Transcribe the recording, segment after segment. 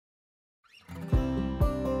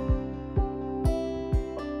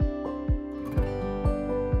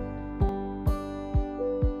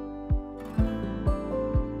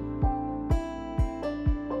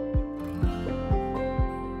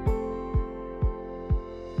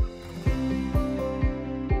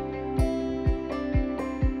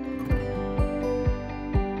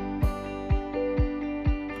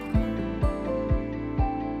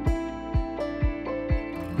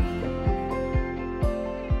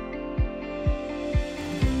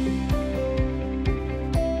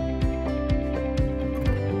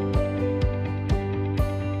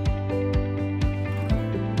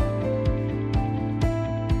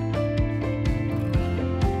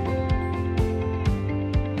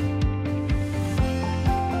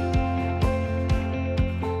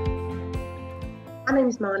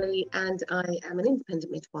is Marley and I am an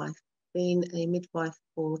independent midwife. Been a midwife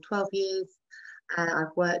for 12 years.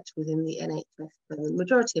 I've worked within the NHS for the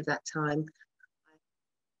majority of that time.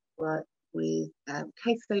 I've worked with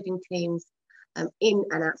case loading teams in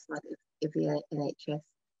and outside of the NHS.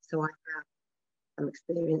 So I have some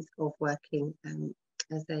experience of working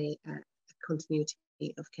as a continuity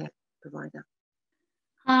of care provider.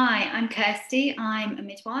 Hi, I'm Kirsty. I'm a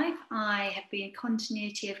midwife. I have been a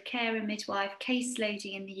continuity of care and midwife case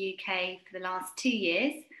loading in the UK for the last 2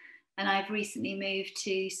 years, and I've recently moved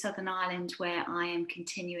to Southern Ireland where I am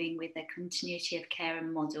continuing with a continuity of care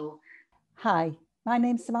and model. Hi, my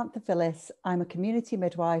name's Samantha Phillis. I'm a community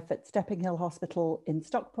midwife at Stepping Hill Hospital in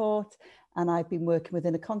Stockport, and I've been working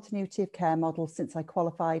within a continuity of care model since I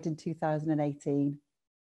qualified in 2018.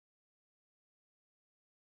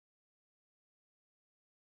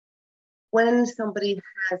 When somebody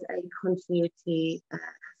has a continuity of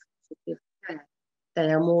care, they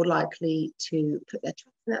are more likely to put their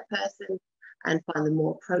trust in that person and find them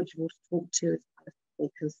more approachable to talk to as far as their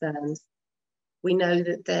concerns. We know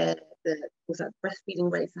that the breastfeeding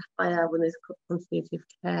rates are higher when there's continuity of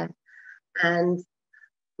care. And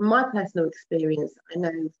my personal experience, I know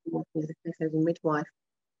from working as a case loading midwife,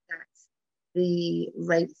 that the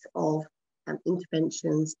rates of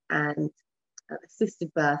interventions and assisted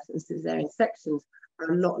birth and cesarean sections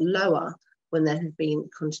are a lot lower when there has been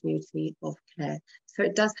continuity of care. So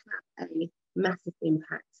it does have a massive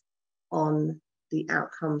impact on the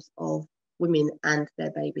outcomes of women and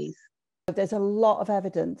their babies. There's a lot of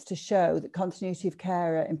evidence to show that continuity of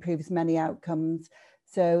care improves many outcomes.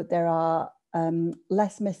 So there are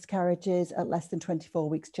less miscarriages at less than 24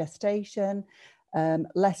 weeks gestation,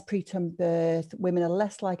 less preterm birth, women are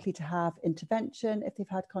less likely to have intervention if they've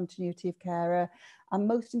had continuity of care, and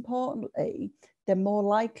most importantly, they're more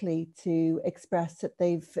likely to express that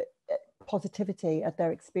they've positivity at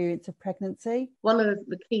their experience of pregnancy. One of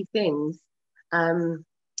the key things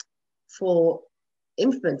for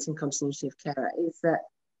implementing continuity of care is that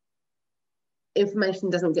information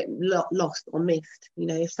doesn't get lost or missed. You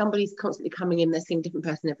know, if somebody's constantly coming in, they're seeing a different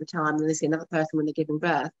person every time, and they see another person when they're giving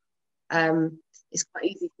birth. It's quite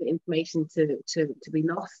easy for information to be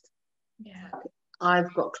lost. Yeah.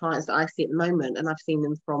 I've got clients that I see at the moment, and I've seen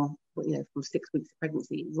them from 6 weeks of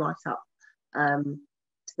pregnancy right up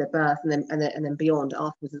to their birth, and then beyond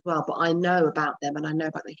afterwards as well. But I know about them, and I know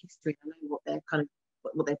about their history. I know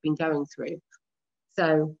what they've been going through.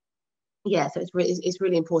 So yeah, so it's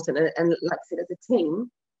really important, and like I said, as a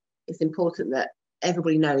team, it's important that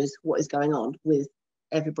everybody knows what is going on with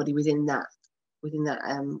everybody within that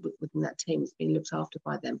team that's being looked after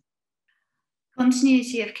by them.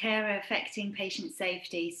 Continuity of care affecting patient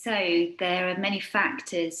safety. So there are many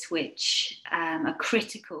factors which are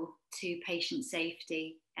critical to patient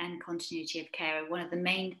safety and continuity of care. One of the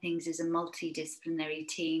main things is a multidisciplinary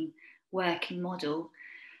team working model.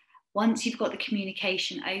 Once you've got the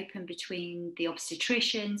communication open between the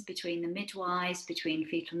obstetricians, between the midwives, between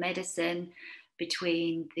fetal medicine,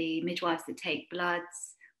 between the midwives that take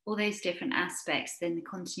bloods, all those different aspects, then the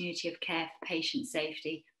continuity of care for patient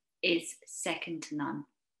safety is second to none.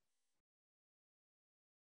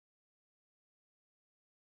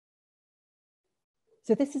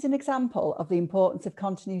 So this is an example of the importance of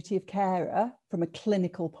continuity of care from a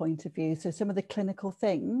clinical point of view. So some of the clinical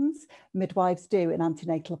things midwives do in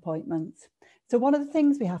antenatal appointments. So one of the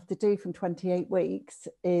things we have to do from 28 weeks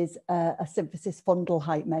is a symphysis fundal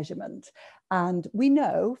height measurement. And we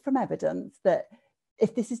know from evidence that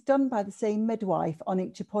if this is done by the same midwife on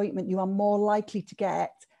each appointment, you are more likely to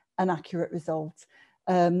get an accurate result.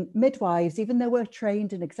 Midwives, even though we're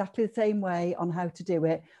trained in exactly the same way on how to do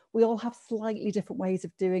it, we all have slightly different ways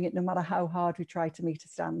of doing it, no matter how hard we try to meet a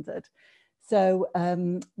standard. So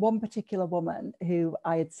one particular woman who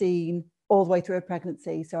I had seen all the way through her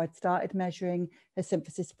pregnancy, so I'd started measuring her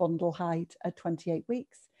symphysis fundal height at 28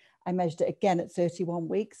 weeks. I measured it again at 31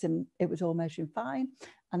 weeks and it was all measuring fine.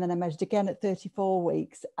 And then I measured again at 34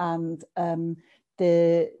 weeks and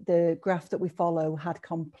the graph that we follow had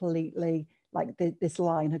completely, like this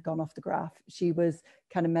line had gone off the graph. She was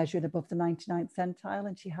kind of measuring above the 99th centile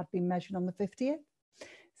and she had been measuring on the 50th.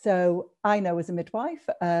 So I know as a midwife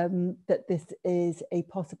that this is a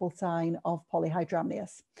possible sign of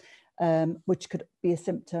polyhydramnios, which could be a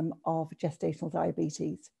symptom of gestational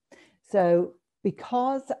diabetes. So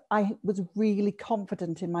because I was really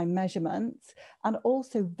confident in my measurements and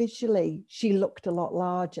also visually she looked a lot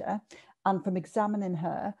larger, and from examining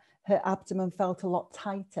her, her abdomen felt a lot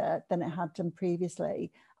tighter than it had done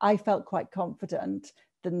previously, I felt quite confident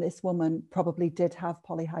that this woman probably did have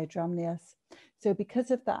polyhydramnios. So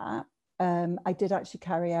because of that, I did actually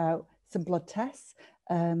carry out some blood tests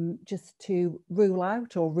just to rule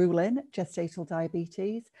out or rule in gestational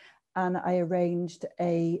diabetes. And I arranged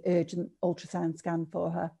a urgent ultrasound scan for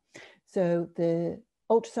her. So the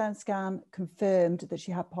ultrasound scan confirmed that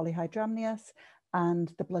she had polyhydramnios,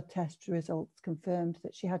 and the blood test results confirmed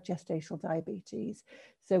that she had gestational diabetes.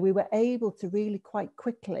 So we were able to really quite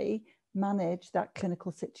quickly manage that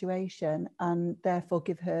clinical situation and therefore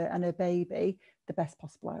give her and her baby the best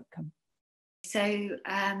possible outcome. So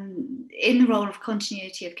in the role of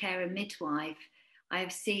continuity of care and midwife,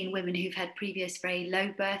 I've seen women who've had previous very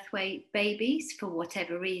low birth weight babies for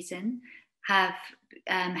whatever reason have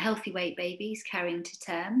healthy weight babies carrying to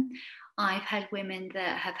term. I've had women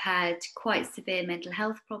that have had quite severe mental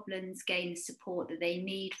health problems gain the support that they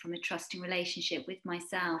need from a trusting relationship with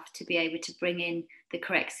myself to be able to bring in the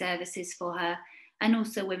correct services for her, and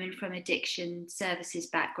also women from addiction services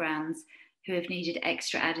backgrounds who have needed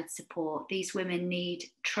extra added support. These women need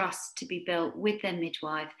trust to be built with their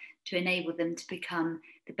midwife to enable them to become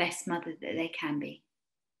the best mother that they can be.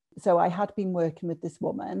 So I had been working with this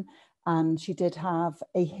woman, and she did have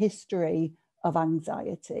a history of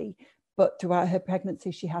anxiety, but throughout her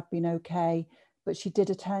pregnancy she had been okay. But she did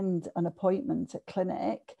attend an appointment at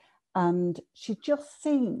clinic, and she just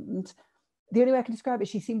seemed, the only way I can describe it,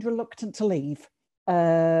 she seemed reluctant to leave.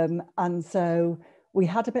 And so we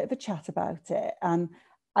had a bit of a chat about it, and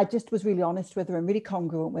I just was really honest with her and really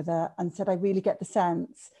congruent with her and said, I really get the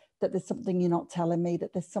sense that there's something you're not telling me,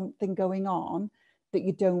 that there's something going on that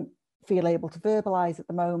you don't feel able to verbalize at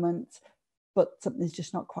the moment, but something's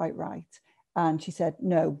just not quite right. And she said,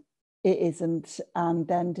 no, it isn't. And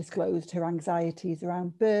then disclosed her anxieties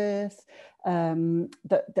around birth,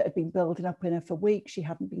 that had been building up in her for weeks. She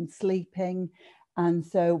hadn't been sleeping. And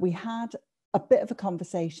so we had a bit of a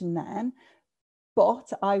conversation then.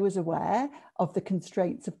 But I was aware of the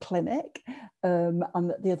constraints of clinic, and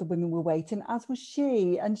that the other women were waiting, as was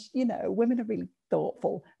she. And, you know, women are really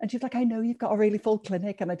thoughtful. And she's like, I know you've got a really full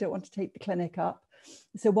clinic and I don't want to take the clinic up.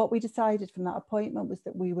 So what we decided from that appointment was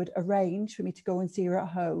that we would arrange for me to go and see her at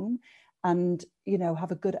home and, you know,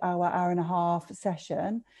 have a good hour and a half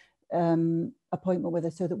session appointment with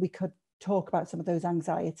her so that we could talk about some of those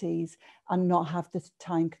anxieties and not have the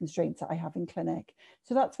time constraints that I have in clinic.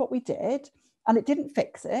 So that's what we did. And it didn't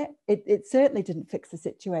fix it. It certainly didn't fix the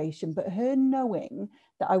situation, but her knowing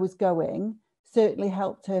that I was going certainly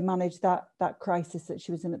helped her manage that crisis that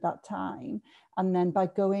she was in at that time. And then by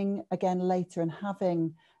going again later and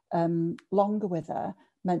having longer with her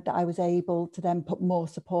meant that I was able to then put more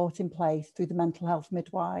support in place through the mental health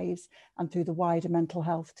midwives and through the wider mental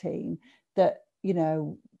health team that, you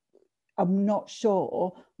know, I'm not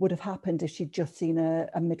sure would have happened if she'd just seen a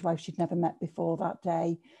midwife she'd never met before that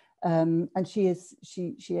day. And she's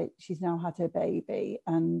now had her baby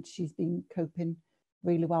and she's been coping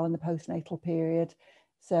really well in the postnatal period.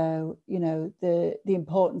 So, you know, the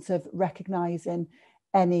importance of recognising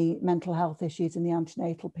any mental health issues in the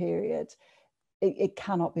antenatal period, it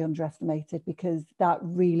cannot be underestimated, because that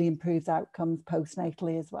really improves outcomes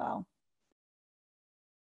postnatally as well.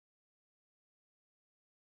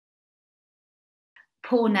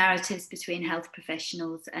 Poor narratives between health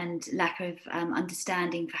professionals and lack of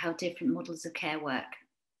understanding for how different models of care work.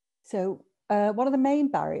 So one of the main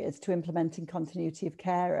barriers to implementing continuity of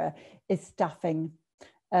care is staffing.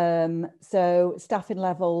 So staffing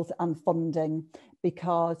levels and funding,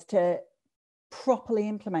 because to properly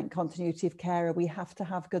implement continuity of care, we have to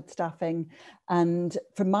have good staffing. And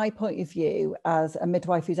from my point of view, as a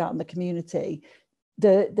midwife who's out in the community,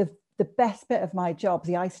 the best bit of my job,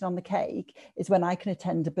 the icing on the cake, is when I can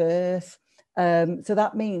attend a birth. So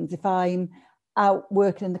that means if I'm out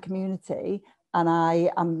working in the community and I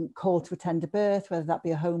am called to attend a birth, whether that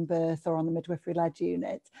be a home birth or on the midwifery-led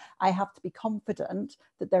unit, I have to be confident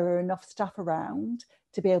that there are enough staff around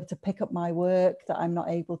to be able to pick up my work that I'm not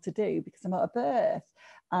able to do because I'm at a birth.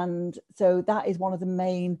 And so that is one of the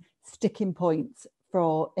main sticking points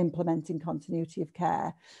for implementing continuity of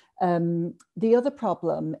care. The other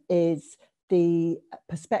problem is the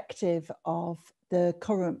perspective of the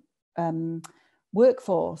current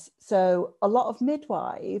workforce. So a lot of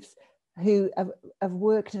midwives who have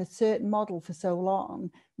worked in a certain model for so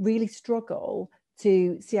long really struggle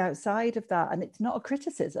to see outside of that. And it's not a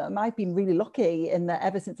criticism. I've been really lucky in that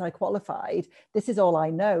ever since I qualified, this is all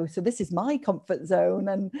I know. So this is my comfort zone.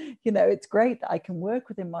 And, you know, it's great that I can work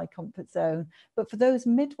within my comfort zone. But for those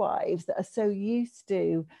midwives that are so used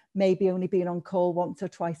to maybe only being on call once or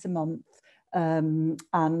twice a month,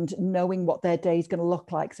 and knowing what their day is going to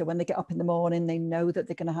look like. So when they get up in the morning, they know that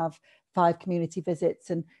they're going to have 5 community visits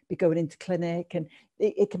and be going into clinic. And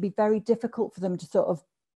it can be very difficult for them to sort of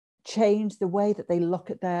change the way that they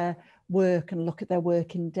look at their work and look at their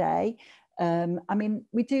working day. I mean,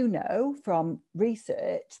 we do know from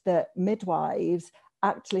research that midwives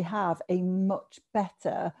actually have a much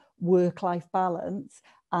better work-life balance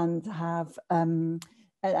and have and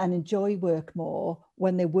enjoy work more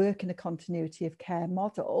when they work in a continuity of care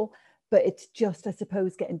model. But it's just, I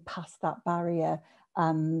suppose, getting past that barrier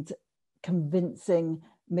and convincing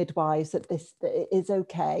midwives that that it is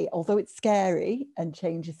okay, although it's scary and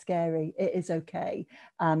change is scary, it is okay,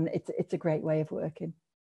 and it's a great way of working.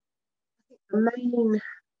 The main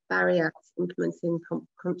barrier to implementing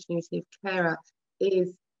continuity of care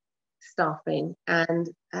is staffing, and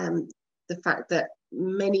the fact that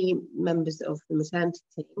many members of the maternity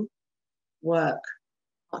team work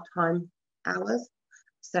part-time hours,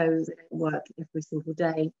 so they work every single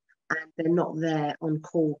day and they're not there on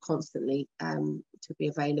call constantly to be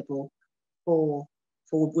available for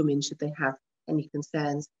women should they have any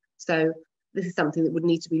concerns. So this is something that would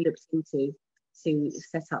need to be looked into to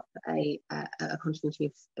set up a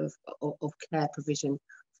continuity of care provision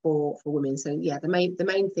for women. So yeah, the main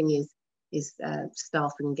thing is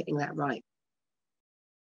staffing and getting that right.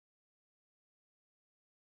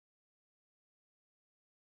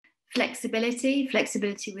 Flexibility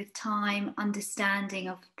with time, understanding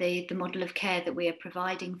of the model of care that we are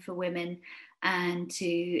providing for women, and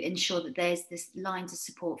to ensure that there's this lines of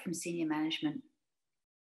support from senior management.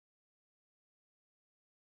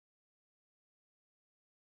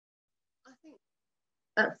 I think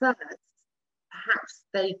at first, perhaps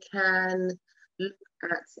they can look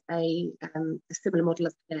at a similar model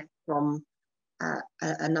of care from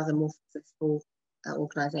another more successful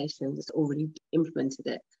organisation that's already implemented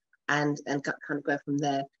it, and kind of go from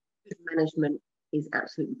there. Good management is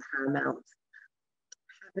absolutely paramount.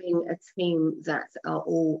 Having a team that are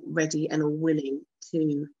all ready and are willing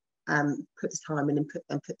to put the time in and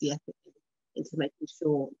put the effort into making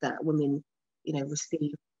sure that women,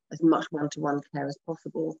 receive as much one-to-one care as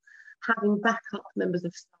possible. Having backup members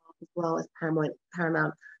of staff as well as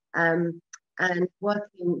paramount, and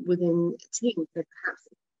working within teams. So perhaps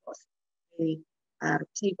it's a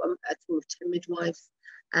team of 10 midwives,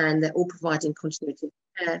 and they're all providing continuity of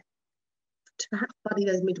care, to perhaps buddy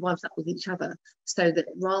those midwives up with each other, so that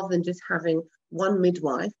rather than just having one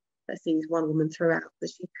midwife that sees one woman throughout, that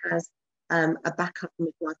she has a backup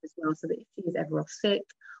midwife as well, so that if she is ever off sick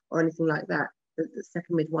or anything like that, the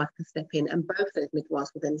second midwife can step in, and both those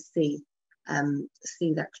midwives will then see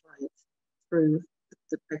that client through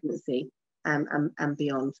the pregnancy and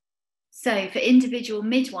beyond. So for individual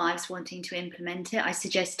midwives wanting to implement it, I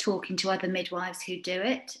suggest talking to other midwives who do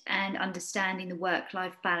it and understanding the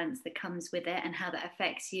work-life balance that comes with it and how that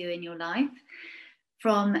affects you in your life.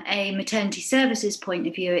 From a maternity services point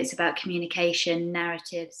of view, it's about communication,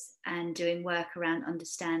 narratives, and doing work around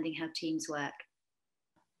understanding how teams work.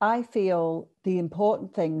 I feel the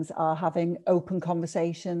important things are having open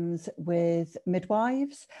conversations with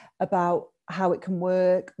midwives about how it can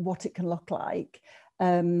work, what it can look like.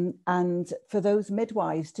 And for those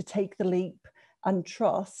midwives to take the leap and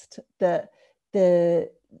trust that the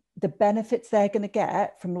benefits they're going to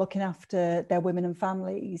get from looking after their women and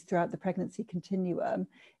families throughout the pregnancy continuum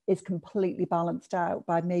is completely balanced out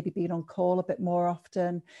by maybe being on call a bit more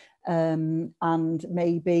often, and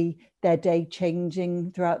maybe their day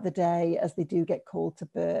changing throughout the day as they do get called to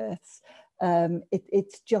births.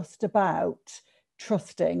 It's just about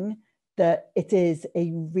trusting that it is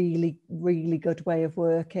a really, really good way of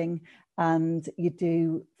working, and you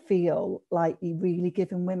do feel like you're really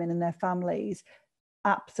giving women and their families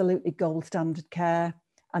absolutely gold standard care,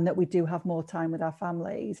 and that we do have more time with our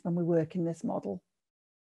families when we work in this model.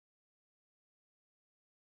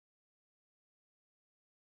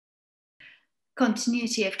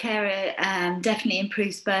 Continuity of care definitely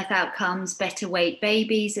improves birth outcomes, better weight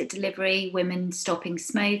babies at delivery, women stopping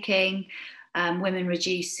smoking, women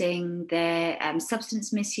reducing their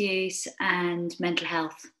substance misuse and mental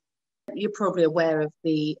health. You're probably aware of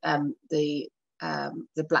the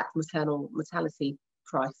Black maternal mortality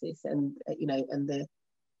crisis, and and the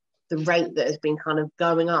rate that has been kind of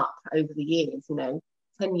going up over the years.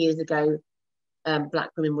 10 years ago, Black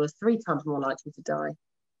women were 3 times more likely to die.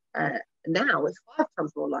 Now it's 5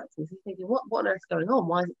 times more likely. So you're thinking, what on earth is going on?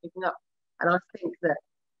 Why is it picking up? And I think that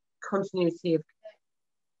continuity of care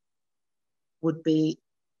would be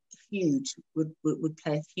huge, would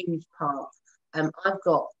play a huge part. I've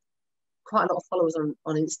got quite a lot of followers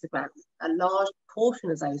on Instagram. A large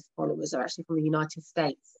portion of those followers are actually from the United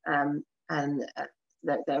States, and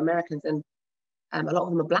they're Americans, and a lot of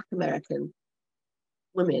them are Black American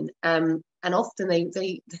women. And often they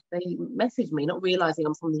message me, not realizing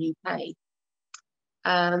I'm from the UK,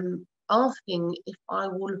 asking if I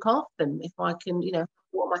will look after them, if I can, you know,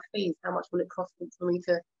 what are my fees, how much will it cost them for me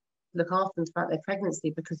to look after them throughout their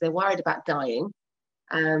pregnancy, because they're worried about dying.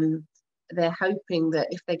 They're hoping that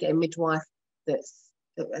if they get a midwife that's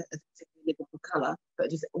a particularly different colour, but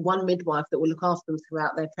just one midwife that will look after them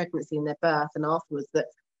throughout their pregnancy and their birth and afterwards, that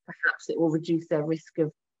perhaps it will reduce their risk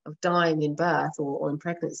of dying in birth or in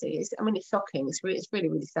pregnancy. It's shocking. It's really,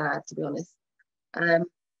 really sad, to be honest.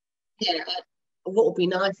 What would be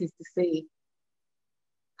nice is to see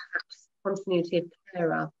perhaps continuity of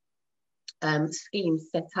carer schemes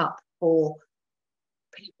set up for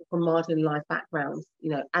people from marginalised backgrounds, you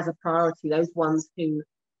know, as a priority. Those ones who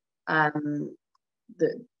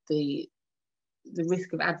the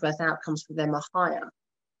risk of adverse outcomes for them are higher.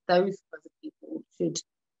 Those kinds of people should,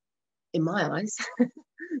 in my eyes,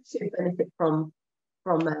 should benefit from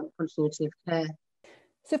continuity of care.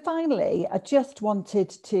 So finally, I just wanted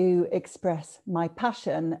to express my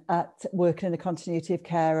passion at working in a continuity of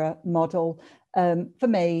care model. For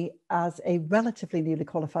me, as a relatively newly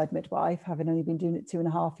qualified midwife, having only been doing it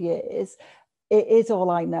 2.5 years, it is all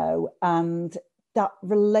I know. And that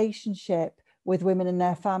relationship with women and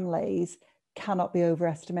their families cannot be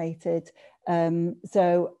overestimated.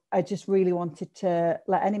 So I just really wanted to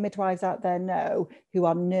let any midwives out there know who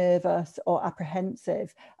are nervous or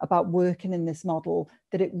apprehensive about working in this model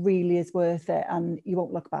that it really is worth it, and you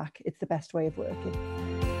won't look back. It's the best way of working.